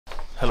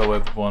Hello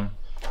everyone.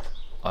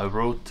 I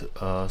wrote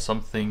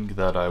something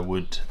that I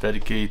would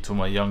dedicate to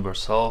my younger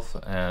self,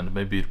 and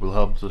maybe it will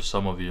help to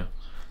some of you.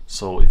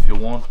 So if you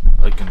want,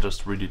 I can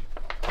just read it.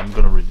 I'm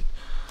gonna read it.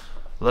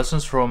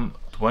 Lessons from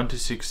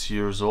 26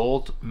 years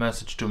old,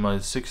 message to my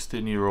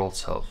 16-year-old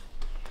self.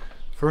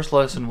 First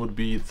lesson would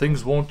be,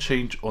 things won't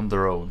change on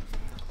their own.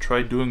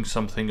 Try doing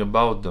something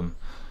about them.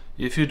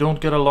 If you don't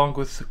get along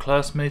with the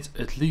classmates,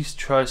 at least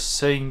try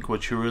saying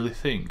what you really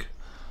think.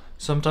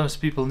 Sometimes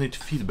people need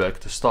feedback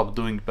to stop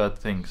doing bad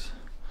things.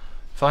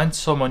 Find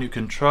someone you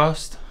can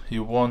trust.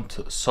 You want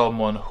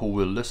someone who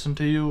will listen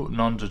to you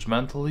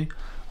non-judgmentally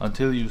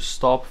until you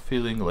stop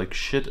feeling like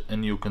shit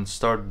and you can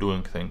start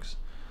doing things.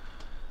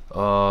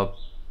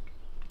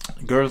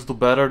 Girls do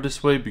better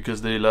this way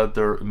because they let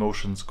their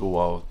emotions go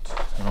out,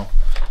 you know.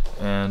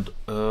 And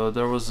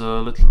there was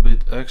a little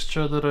bit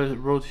extra that I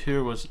wrote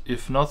here was,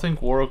 if nothing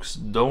works,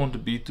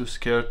 don't be too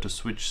scared to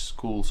switch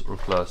schools or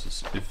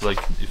classes.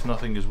 If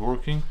nothing is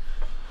working,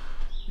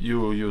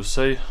 you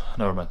say,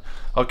 never mind.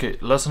 Okay,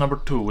 lesson number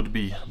 2 would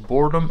be,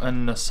 boredom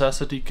and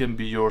necessity can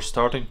be your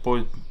starting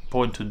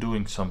point to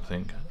doing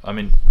something. I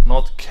mean,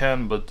 not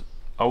can, but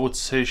I would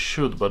say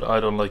should, but I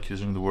don't like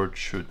using the word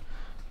should.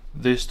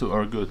 These two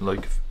are good.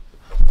 Like,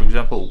 for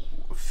example,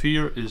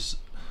 fear is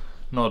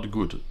not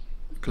good,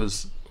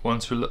 because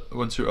once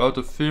you're out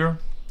of fear,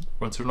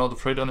 once you're not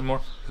afraid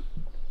anymore,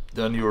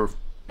 then you're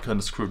kind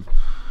of screwed.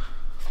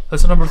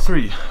 Lesson number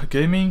 3.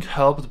 Gaming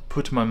helped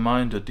put my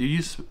mind at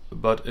ease,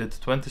 but at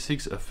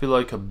 26 I feel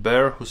like a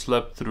bear who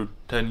slept through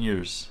 10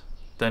 years.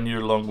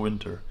 10-year-long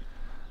winter.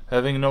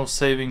 Having no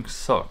savings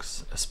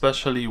sucks,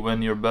 especially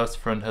when your best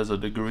friend has a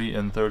degree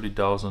and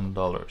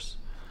 $30,000.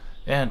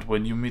 And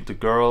when you meet a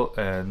girl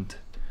and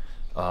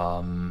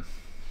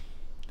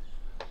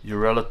you're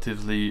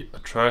relatively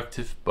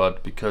attractive,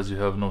 but because you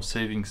have no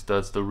savings,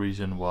 that's the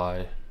reason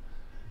why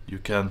you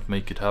can't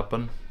make it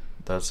happen.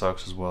 That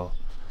sucks as well.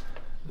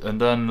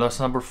 And then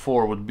lesson number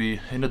 4 would be,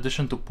 in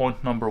addition to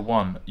point number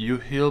 1, you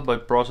heal by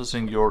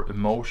processing your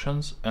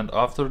emotions, and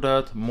after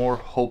that more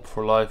hope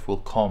for life will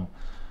come.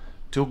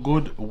 2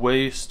 good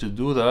ways to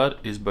do that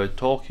is by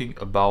talking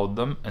about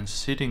them and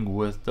sitting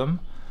with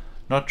them,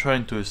 not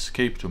trying to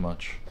escape too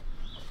much.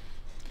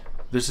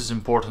 This is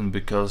important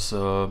because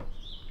I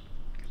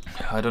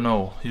don't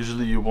know,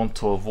 usually you want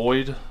to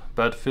avoid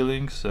bad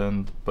feelings,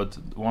 but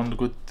one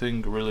good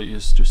thing really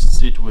is to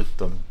sit with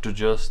them, to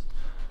just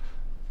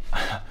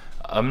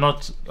I'm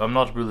not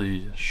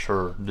really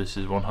sure this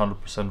is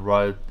 100%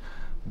 right,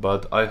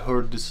 but I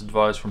heard this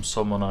advice from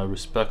someone I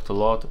respect a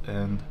lot.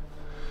 And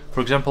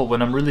for example,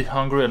 when I'm really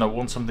hungry and I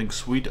want something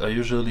sweet, I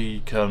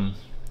usually can,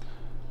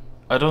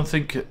 I don't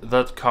think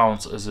that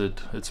counts as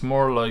it. It's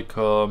more like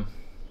you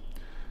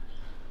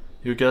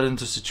get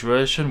into a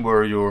situation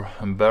where you're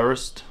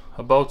embarrassed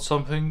about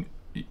something,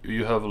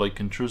 you have like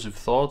intrusive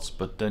thoughts,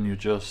 but then you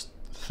just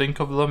think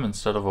of them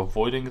instead of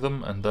avoiding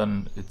them, and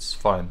then it's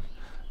fine.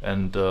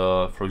 And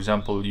for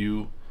example,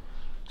 you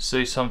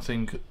say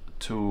something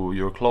to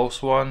your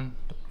close one,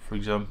 for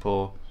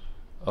example,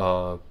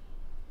 I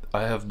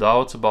have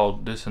doubts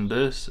about this and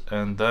this,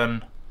 and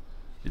then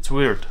it's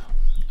weird.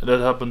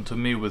 That happened to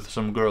me with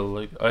some girl.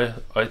 Like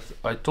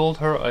I told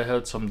her I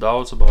had some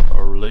doubts about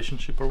our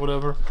relationship or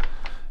whatever,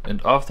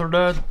 and after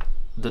that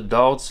the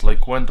doubts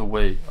like went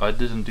away. I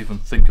didn't even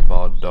think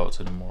about doubts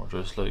anymore.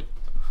 Just like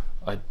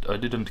I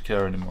didn't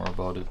care anymore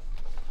about it.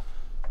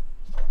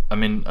 I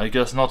mean, I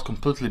guess not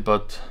completely,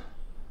 but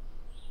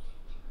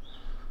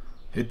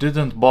it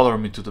didn't bother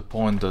me to the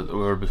point that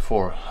where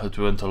before. It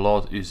went a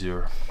lot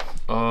easier.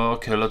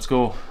 Okay, let's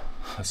go.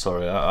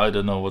 Sorry, I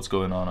don't know what's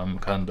going on. I'm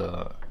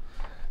kinda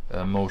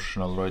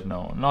emotional right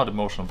now. Not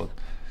emotional, but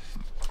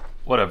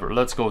whatever.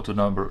 Let's go to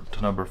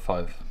number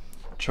 5.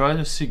 Try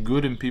to see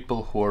good in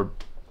people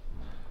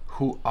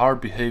who are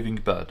behaving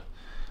bad,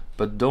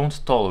 but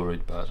don't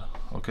tolerate bad.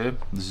 Okay,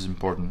 this is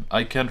important.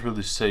 I can't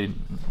really say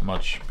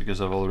much because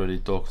I've already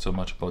talked so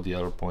much about the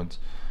other points.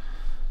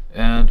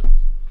 And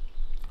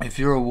if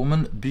you're a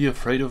woman, be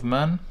afraid of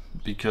men,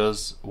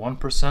 because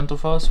 1%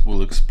 of us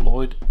will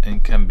exploit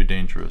and can be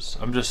dangerous.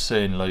 I'm just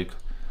saying, like,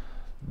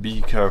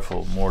 be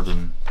careful more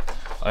than...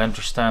 I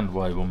understand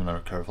why women are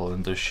careful,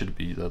 and they should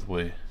be that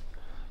way.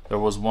 There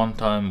was one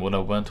time when I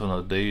went on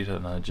a date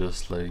and I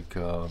just like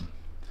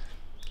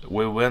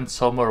we went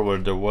somewhere where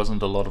there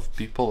wasn't a lot of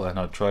people, and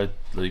I tried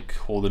like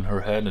holding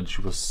her hand and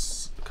she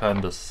was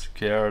kind of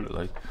scared.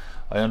 Like,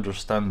 I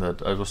understand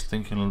that. I was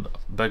thinking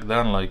back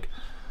then, like,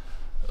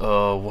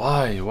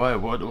 why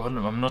what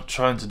I'm not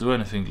trying to do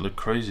anything like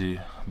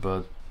crazy,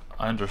 but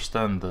I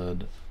understand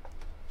that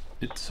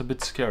it's a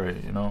bit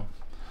scary, you know,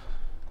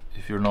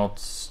 if you're not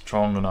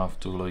strong enough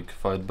to like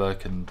fight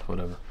back and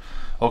whatever.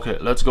 Okay,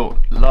 let's go.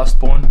 Last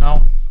point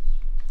now.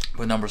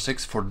 Point number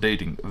 6 for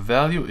dating.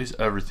 Value is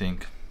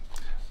everything.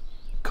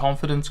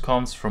 Confidence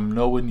comes from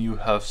knowing you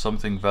have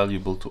something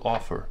valuable to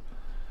offer.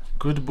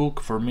 Good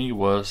book for me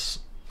was,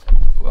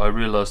 I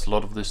realized a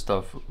lot of this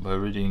stuff by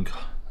reading.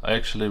 I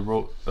actually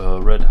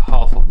read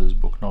half of this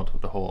book, not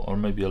the whole, or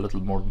maybe a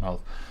little more than half.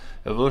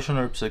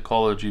 Evolutionary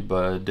Psychology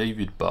by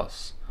David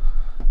Buss.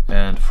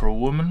 And for a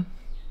woman,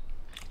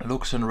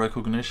 looks and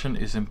recognition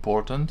is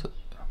important.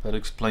 That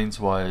explains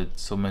why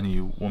so many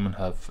women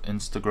have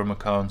Instagram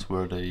accounts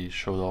where they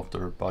show off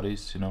their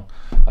bodies, you know.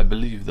 I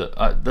believe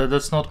that,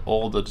 that's not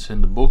all that's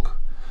in the book.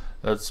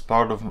 That's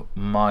part of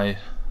my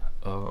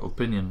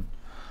opinion.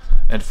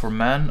 And for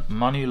men,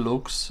 money,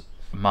 looks,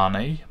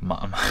 money,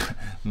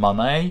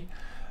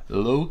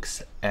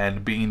 looks,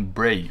 and being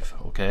brave,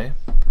 okay?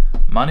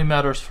 Money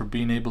matters for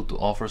being able to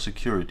offer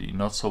security,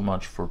 not so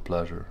much for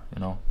pleasure,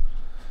 you know.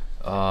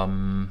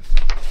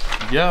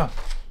 Yeah,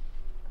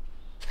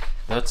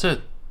 that's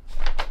it.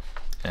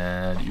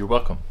 And you're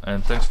welcome,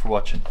 and thanks for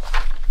watching.